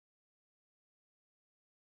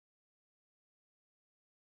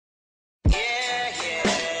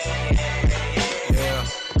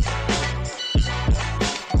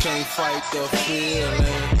can't fight the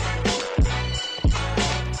feeling.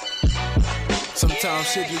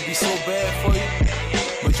 Sometimes shit just be so bad for you,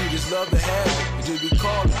 but you just love to have it. You just be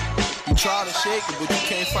calling. You try to shake it, but you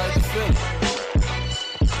can't fight the feeling.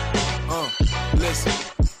 Listen.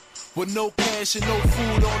 With no cash and no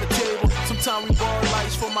food on the table, sometimes we borrow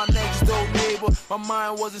lights from my next door neighbor. My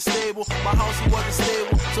mind wasn't stable, my house wasn't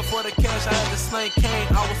stable, so for the cash I had to slang cane.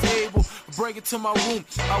 I was able to bring it to my room,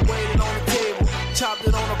 I waited on the table, chopped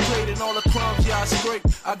it on a plate and all the crumbs, yeah I scraped.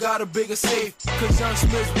 I got a bigger safe, cause young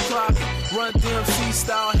Smizz was clocking. Run DMC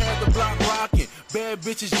style, had the block rocking. Bad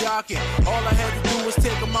bitches jocking. All I had to do was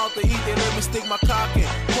take them out to eat, they let me stick my cock in.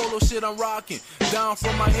 Polo shit I'm rocking, down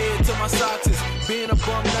from my head to my socks. Being a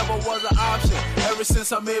bum never was an option. Ever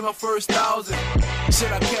since I made my first 1,000.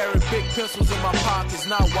 Shit, I carry big pistols in my pockets,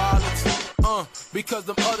 not wallets. Because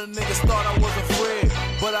them other niggas thought I was afraid.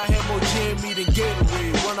 But I had more GME than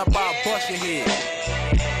Gatorade. Run up by a bust your head.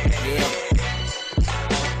 Yeah.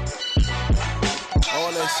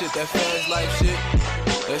 All that shit, that fast life shit,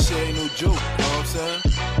 that shit ain't no joke, you know what I'm saying?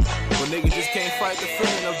 But niggas just can't fight the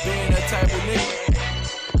feeling of being that type of nigga.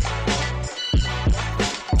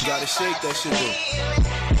 You gotta shake that shit though.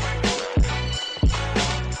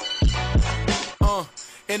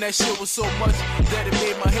 And that shit was so much that it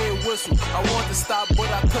made my head whistle. I wanted to stop, but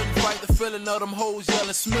I couldn't fight the feeling of them hoes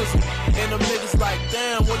yelling Smizzle. And them niggas like,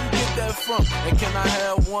 damn, where you get that from? And can I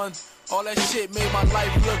have one? All that shit made my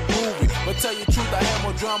life look groovy. But tell you the truth, I had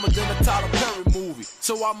more drama than a Tyler Perry movie.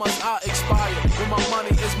 So why must I expire when my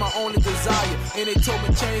money is my only desire? And they told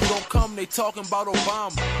me change gon' come, they talking about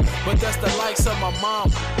Obama. But that's the likes of my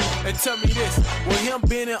mama. And tell me this, will him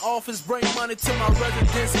being in office bring money to my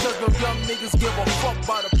residence? Cause them young niggas give a fuck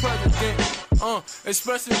by the president.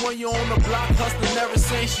 Especially when you're on the block hustling ever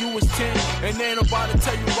since you was 10. And ain't nobody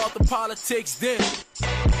tell you about the politics then.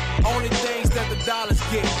 Only things that the dollars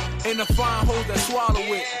get, and the fine hoes that swallow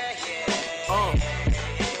it.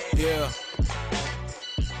 Yeah.